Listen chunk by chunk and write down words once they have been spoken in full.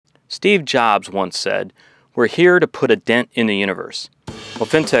Steve Jobs once said, "We're here to put a dent in the universe." Well,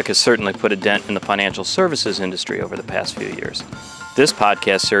 FinTech has certainly put a dent in the financial services industry over the past few years. This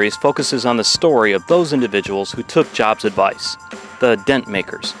podcast series focuses on the story of those individuals who took Jobs' advice, the dent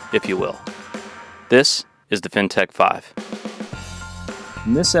makers, if you will. This is the FinTech 5.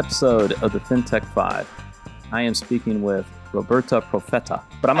 In this episode of the FinTech 5, I am speaking with Roberta Profeta,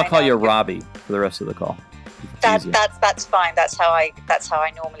 but I'm going to call you Robbie for the rest of the call. That's fine. That's how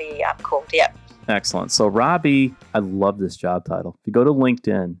I normally am called. Yeah. Excellent. So Robbie, I love this job title. If you go to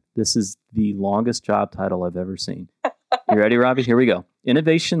LinkedIn, this is the longest job title I've ever seen. You ready, Robbie? Here we go.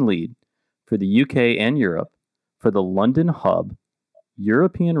 Innovation Lead for the UK and Europe for the London Hub,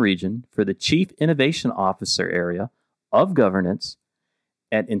 European region for the Chief Innovation Officer area of governance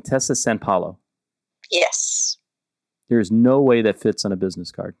at Intesa Sanpaolo. Yes. There's no way that fits on a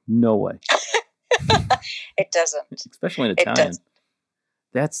business card. No way. It doesn't. Especially in Italian.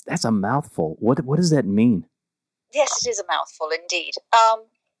 That's a mouthful. What does that mean? Yes, it is a mouthful indeed.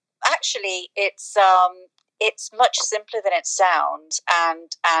 Actually, it's much simpler than it sounds,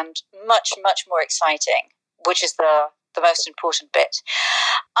 and much more exciting, which is the most important bit.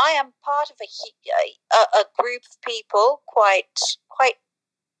 I am part of a group of people quite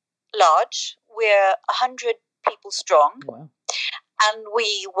large. We're 100 people strong. Wow. And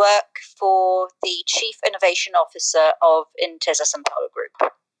we work for the Chief Innovation Officer of Intesa Sanpaolo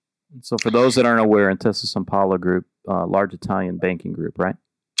Group. So for those that aren't aware, Intesa Sanpaolo Group, large Italian banking group, right?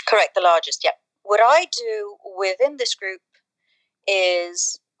 Correct, the largest, yeah. What I do within this group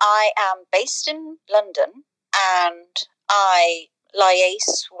is I am based in London and I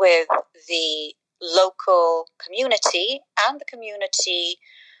liaise with the local community and the community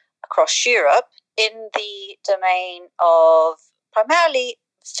across Europe in the domain of primarily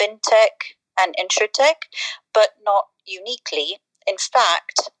fintech and insurtech, but not uniquely. In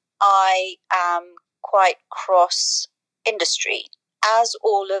fact, I am quite cross-industry, as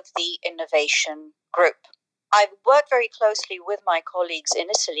all of the innovation group. I work very closely with my colleagues in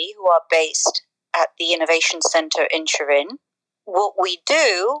Italy who are based at the Innovation Center in Turin. What we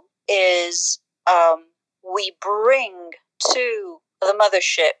do is we bring to the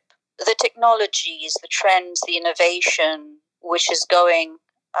mothership the technologies, the trends, the innovation, which is going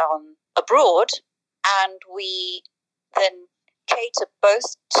abroad, and we then cater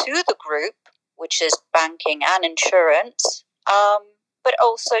both to the group, which is banking and insurance, but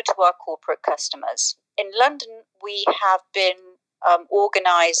also to our corporate customers. In London, we have been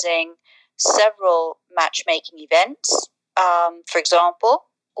organizing several matchmaking events, for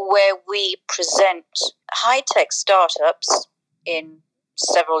example, where we present high-tech startups in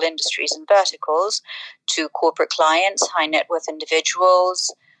several industries and verticals to corporate clients, high net worth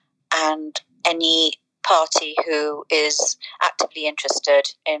individuals, and any party who is actively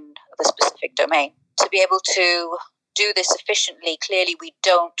interested in the specific domain. To be able to do this efficiently, clearly we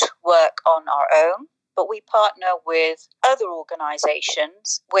don't work on our own, but we partner with other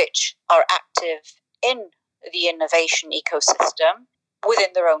organizations which are active in the innovation ecosystem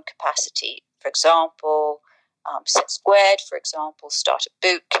within their own capacity. For example, Set Squared, for example, Startup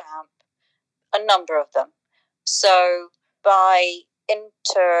Bootcamp, a number of them. So by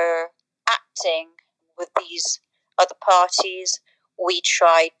interacting with these other parties, we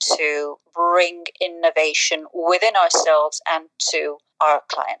try to bring innovation within ourselves and to our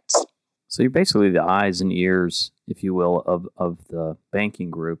clients. So you're basically the eyes and ears, if you will, of the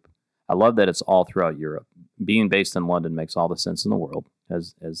banking group. I love that it's all throughout Europe. Being based in London makes all the sense in the world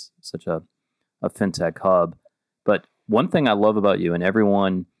as such a fintech hub. But one thing I love about you, and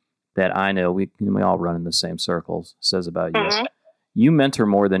everyone that I know, we all run in the same circles, says about you, you mentor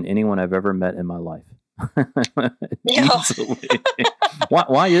more than anyone I've ever met in my life. Easily.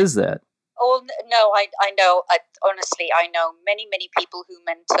 Why is that? Oh, no, I know. Honestly, I know many people who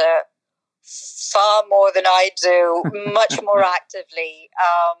mentor far more than I do, much more actively.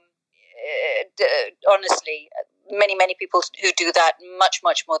 Honestly, many people who do that much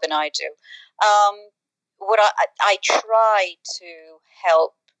more than I do. What I try to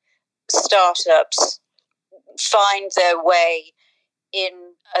help startups find their way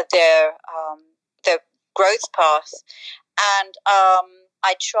in their growth path, and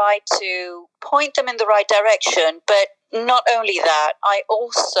I try to point them in the right direction. But not only that, I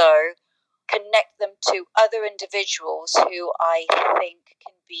also connect them to other individuals who I think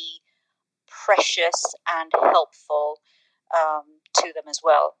can be precious and helpful to them as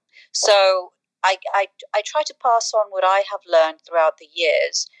well. So I try to pass on what I have learned throughout the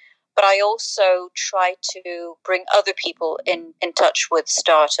years, but I also try to bring other people in touch with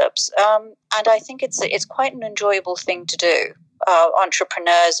startups. And I think it's quite an enjoyable thing to do.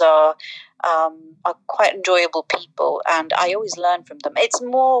 entrepreneurs are quite enjoyable people, and I always learn from them. It's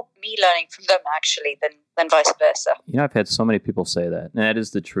more me learning from them actually than vice versa. I've had so many people say that, and that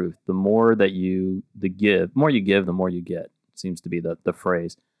is the truth. The more that you give, the more you get. Seems to be the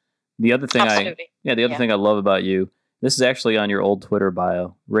phrase. The other thing thing I love about you, this is actually on your old Twitter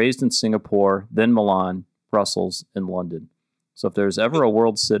bio. Raised in Singapore, then Milan, Brussels, and London. So if there's ever a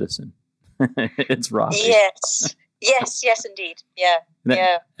world citizen, it's Robbie. Yes, indeed.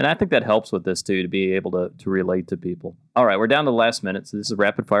 Yeah. And I think that helps with this too, to be able to relate to people. All right, we're down to the last minute, so this is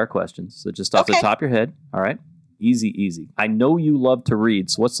rapid fire questions. So just off the top of your head, all right? Easy. I know you love to read,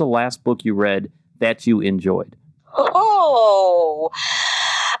 so what's the last book you read that you enjoyed?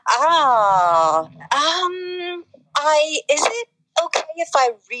 Is it okay if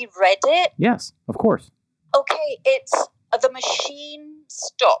I reread it? Yes, of course. Okay, it's The Machine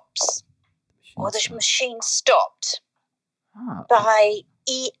Stops. The Machine Stopped by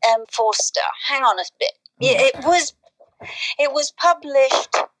E.M. Forster. Hang on a bit. It was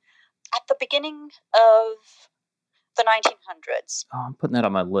published at the beginning of the 1900s. Oh, I'm putting that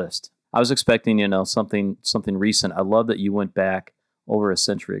on my list. I was expecting, something recent. I love that you went back over a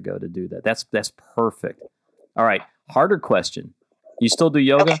century ago to do that. That's perfect. All right, harder question. You still do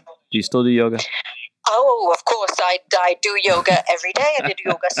yoga? Okay. Do you still do yoga? Oh, of course. I do yoga every day. I did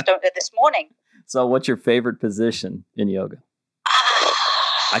yoga this morning. So what's your favorite position in yoga?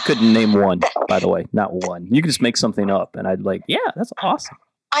 I couldn't name one, by the way. Not one. You could just make something up, and I'd that's awesome.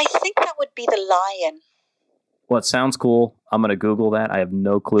 I think that would be the lion. Well, it sounds cool. I'm going to Google that. I have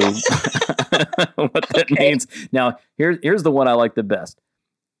no clue what that means. Now, here's the one I like the best.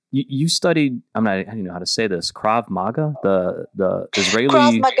 You studied, I don't know how to say this, Krav Maga, the Israeli...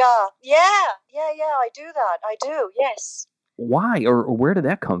 Krav Maga. Yeah, I do that. I do, yes. Why, or where did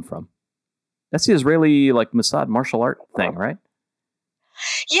that come from? That's the Israeli, Mossad martial art thing, right?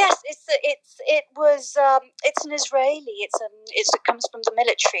 Yes, it's an Israeli. It comes from the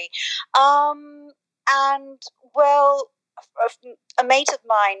military. And well, a mate of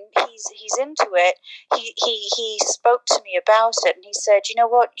mine, he's into it. He spoke to me about it, and he said, "You know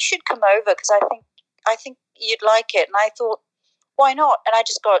what? You should come over because I think you'd like it." And I thought, why not? And I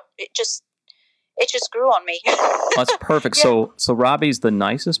just got it. It just grew on me. That's perfect. Yeah. So Robbie's the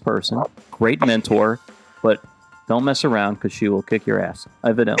nicest person, great mentor, but don't mess around because she will kick your ass,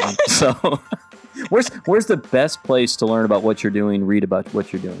 evidently. So where's the best place to learn about what you're doing, read about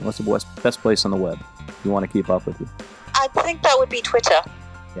what you're doing? What's the best place on the web if you want to keep up with you? I think that would be Twitter.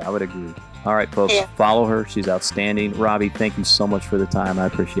 Yeah, I would agree. All right, folks, Follow her. She's outstanding. Robbie, thank you so much for the time. I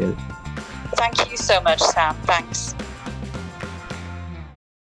appreciate it. Thank you so much, Sam. Thanks.